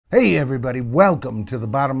Hey everybody, welcome to The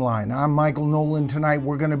Bottom Line. I'm Michael Nolan. Tonight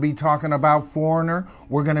we're going to be talking about Foreigner,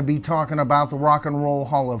 we're going to be talking about the Rock and Roll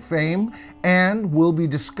Hall of Fame, and we'll be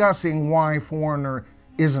discussing why Foreigner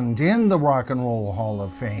isn't in the Rock and Roll Hall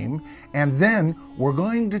of Fame, and then we're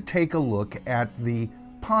going to take a look at the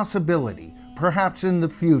possibility, perhaps in the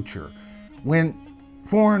future, when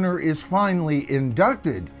Foreigner is finally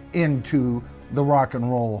inducted into the Rock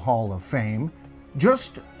and Roll Hall of Fame,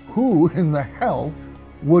 just who in the hell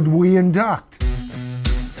would we induct?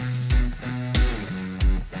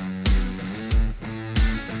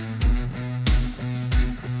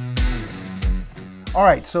 All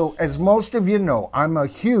right, so as most of you know, I'm a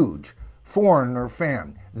huge Foreigner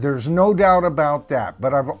fan. There's no doubt about that,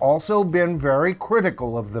 but I've also been very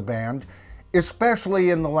critical of the band,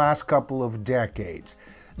 especially in the last couple of decades.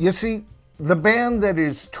 You see, the band that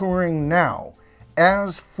is touring now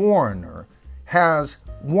as Foreigner has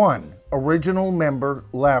one original member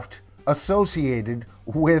left associated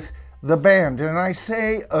with the band. And I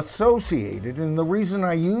say associated, and the reason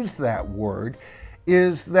I use that word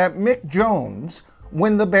is that Mick Jones,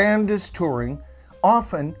 when the band is touring,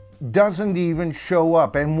 often doesn't even show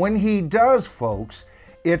up. And when he does, folks,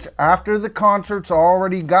 it's after the concert's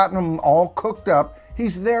already gotten him all cooked up.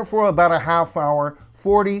 He's there for about a half hour,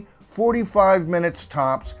 45 minutes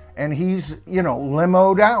tops, and he's,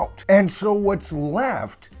 limoed out. And so what's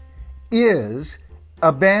left is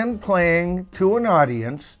a band playing to an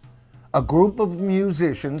audience, a group of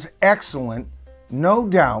musicians, excellent, no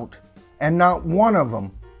doubt, and not one of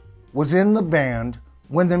them was in the band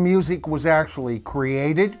when the music was actually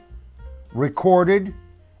created, recorded,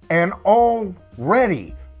 and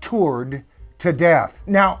already toured to death.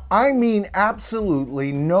 Now, I mean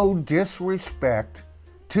absolutely no disrespect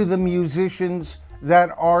to the musicians that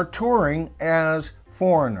are touring as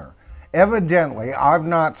Foreigner. Evidently, I've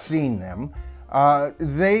not seen them.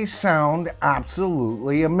 They sound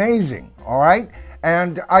absolutely amazing, all right?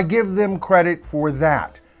 And I give them credit for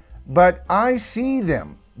that. But I see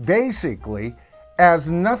them basically as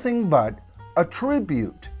nothing but a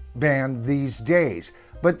tribute band these days.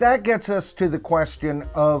 But that gets us to the question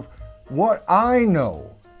of what I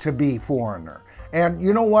know to be Foreigner. And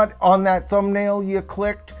you know what? On that thumbnail you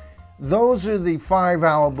clicked, those are the 5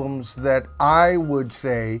 albums that I would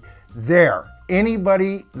say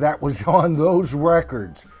anybody that was on those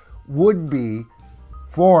records would be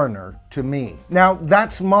Foreigner to me. Now,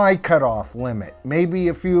 that's my cutoff limit. Maybe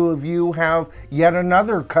a few of you have yet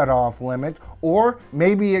another cutoff limit, or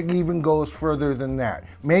maybe it even goes further than that.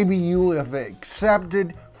 Maybe you have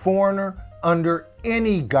accepted Foreigner under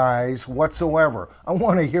any guise whatsoever. I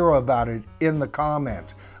want to hear about it in the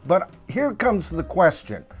comments. But here comes the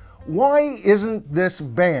question. Why isn't this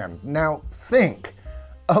band, now think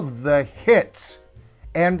of the hits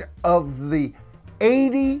and of the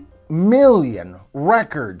 80 million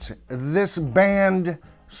records this band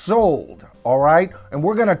sold, all right? And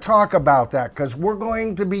we're going to talk about that because we're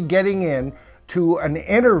going to be getting into an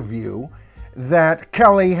interview that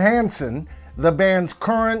Kelly Hansen, the band's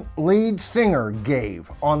current lead singer, gave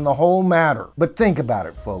on the whole matter. But think about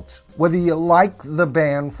it, folks. Whether you like the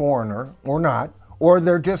band Foreigner or not, or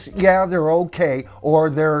they're just, they're okay,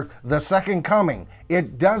 or they're the second coming,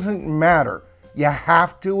 it doesn't matter. You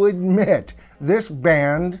have to admit, this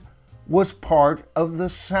band was part of the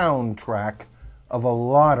soundtrack of a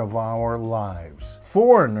lot of our lives.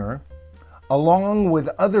 Foreigner, along with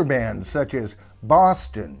other bands such as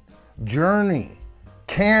Boston, Journey,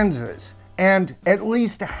 Kansas, and at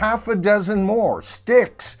least half a dozen more,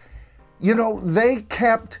 Styx, they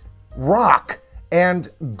kept rock and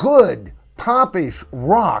good popish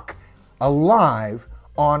rock alive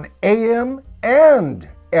on AM and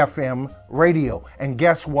FM radio. And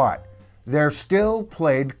guess what? They're still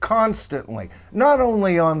played constantly, not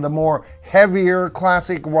only on the more heavier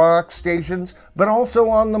classic rock stations, but also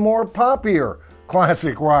on the more poppier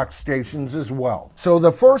classic rock stations as well. So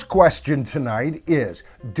the first question tonight is,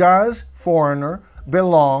 does Foreigner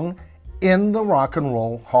belong in the Rock and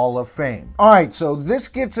Roll Hall of Fame? All right, so this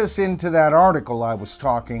gets us into that article I was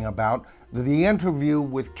talking about, the interview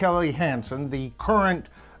with Kelly Hansen, the current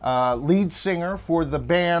lead singer for the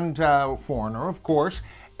band Foreigner, of course.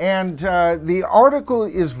 And the article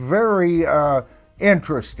is very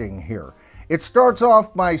interesting here. It starts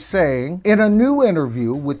off by saying, in a new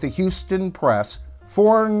interview with the Houston Press,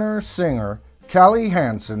 Foreigner singer Kelly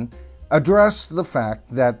Hansen addressed the fact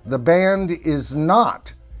that the band is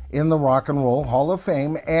not in the Rock and Roll Hall of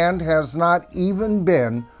Fame and has not even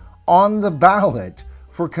been on the ballot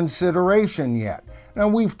for consideration yet. Now,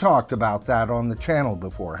 we've talked about that on the channel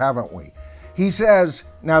before, haven't we? He says,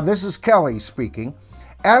 now this is Kelly speaking,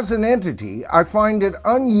 As an entity, I find it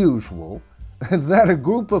unusual that a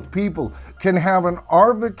group of people can have an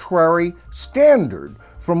arbitrary standard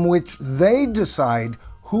from which they decide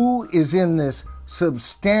who is in this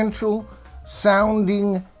substantial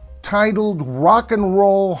sounding titled Rock and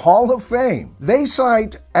Roll Hall of Fame. They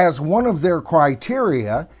cite as one of their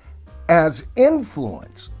criteria as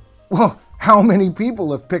influence. Well, how many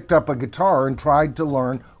people have picked up a guitar and tried to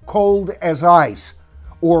learn Cold as Ice,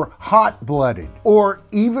 or Hot Blooded, or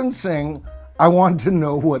even sing I Want to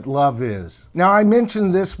Know What Love Is? Now, I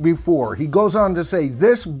mentioned this before. He goes on to say,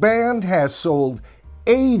 this band has sold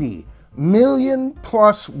 80 million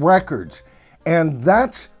plus records, and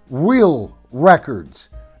that's real records,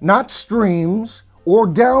 not streams or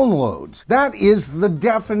downloads. That is the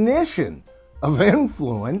definition of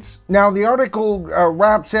influence. Now, the article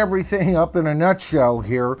wraps everything up in a nutshell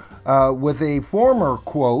here with a former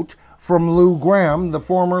quote from Lou Gramm, the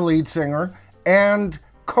former lead singer and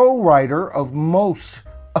co-writer of most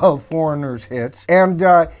of Foreigner's hits. And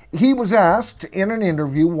he was asked in an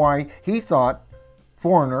interview why he thought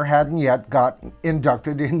Foreigner hadn't yet got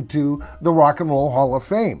inducted into the Rock and Roll Hall of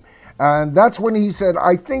Fame. And that's when he said,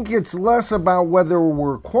 I think it's less about whether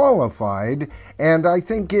we're qualified, and I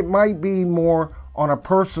think it might be more on a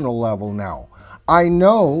personal level now. I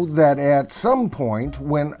know that at some point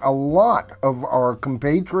when a lot of our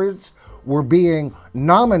compatriots were being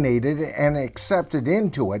nominated and accepted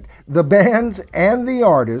into it, the bands and the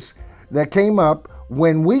artists that came up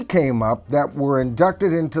when we came up that were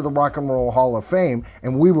inducted into the Rock and Roll Hall of Fame,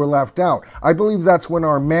 and we were left out. I believe that's when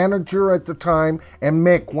our manager at the time and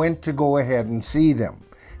Mick went to go ahead and see them.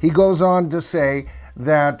 He goes on to say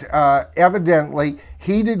that evidently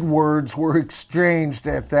heated words were exchanged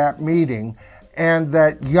at that meeting, and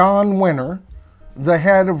that Jann, Wenner, the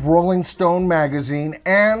head of Rolling Stone magazine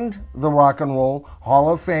and the Rock and Roll Hall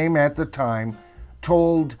of Fame at the time,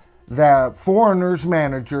 told the Foreigner's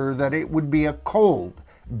manager that it would be a cold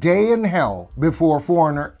day in hell before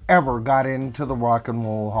Foreigner ever got into the Rock and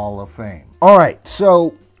Roll Hall of Fame. All right,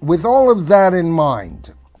 so with all of that in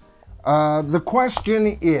mind, the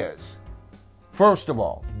question is, first of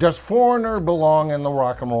all, does Foreigner belong in the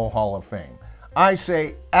Rock and Roll Hall of Fame? I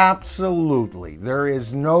say absolutely. There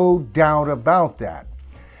is no doubt about that.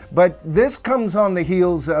 But this comes on the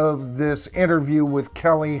heels of this interview with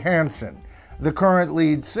Kelly Hansen, the current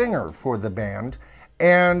lead singer for the band.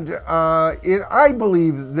 And I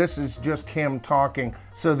believe this is just him talking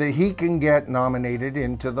so that he can get nominated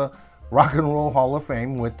into the Rock and Roll Hall of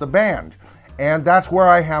Fame with the band. And that's where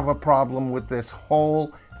I have a problem with this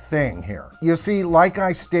whole thing here. You see, like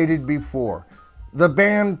I stated before, the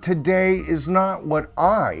band today is not what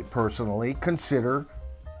I personally consider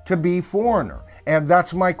to be Foreigner. And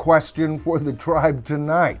that's my question for the tribe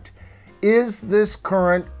tonight. Is this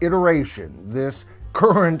current iteration, this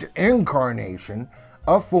current incarnation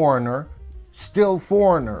of Foreigner still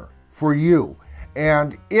Foreigner for you?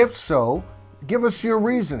 And if so, give us your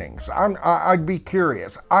reasonings. I'd be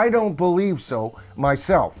curious. I don't believe so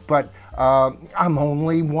myself, but I'm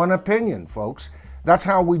only one opinion, folks. That's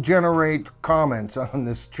how we generate comments on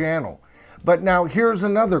this channel. But now here's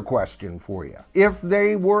another question for you. If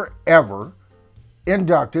they were ever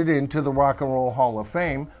inducted into the Rock and Roll Hall of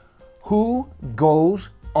Fame, who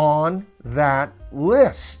goes on that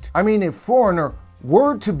list? I mean, if Foreigner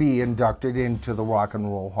were to be inducted into the Rock and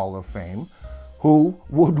Roll Hall of Fame, who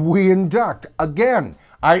would we induct? Again,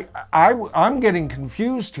 I'm getting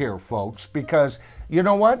confused here, folks, because you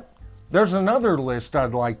know what? There's another list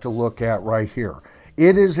I'd like to look at right here.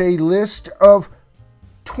 It is a list of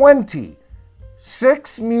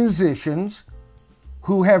 26 musicians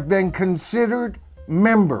who have been considered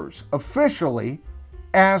members officially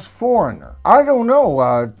as Foreigner. I don't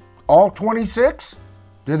know, all 26?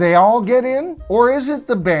 Do they all get in? Or is it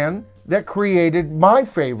the band that created my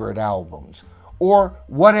favorite albums? Or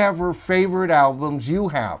whatever favorite albums you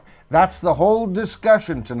have? That's the whole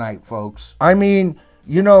discussion tonight, folks. I mean,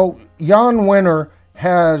 you know, Jann Wenner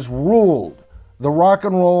has ruled the Rock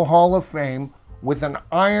and Roll Hall of Fame with an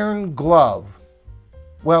iron glove,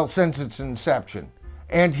 well, since its inception.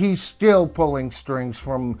 And he's still pulling strings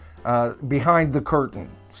from behind the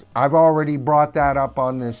curtains. I've already brought that up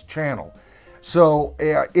on this channel. So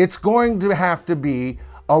it's going to have to be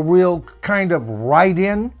a real kind of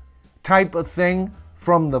write-in type of thing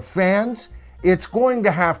from the fans. It's going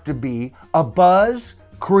to have to be a buzz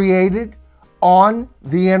created on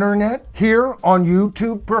the internet, here on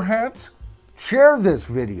YouTube perhaps. Share this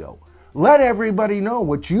video. Let everybody know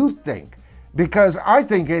what you think, because I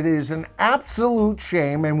think it is an absolute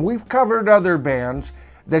shame, and we've covered other bands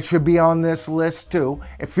that should be on this list too.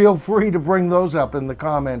 And feel free to bring those up in the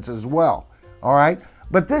comments as well. All right?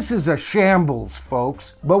 But this is a shambles,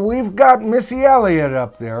 folks. But we've got Missy Elliott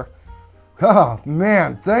up there. Oh,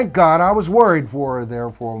 man, thank God. I was worried for her there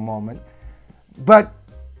for a moment. But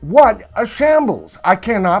what a shambles. I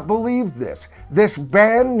cannot believe this. This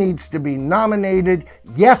band needs to be nominated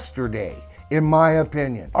yesterday, in my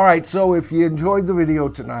opinion. All right, so if you enjoyed the video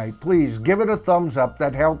tonight, please give it a thumbs up.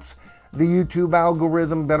 That helps the YouTube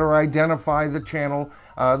algorithm better identify the channel.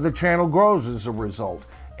 The channel grows as a result.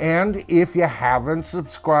 And if you haven't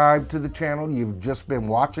subscribed to the channel, you've just been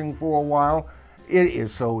watching for a while, it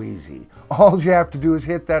is so easy. All you have to do is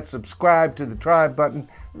hit that subscribe to the tribe button,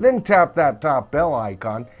 then tap that top bell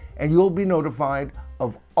icon, and you'll be notified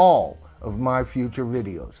of all of my future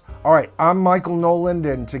videos. All right, I'm Michael Noland,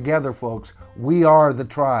 and together, folks, we are the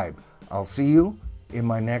tribe. I'll see you in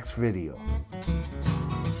my next video.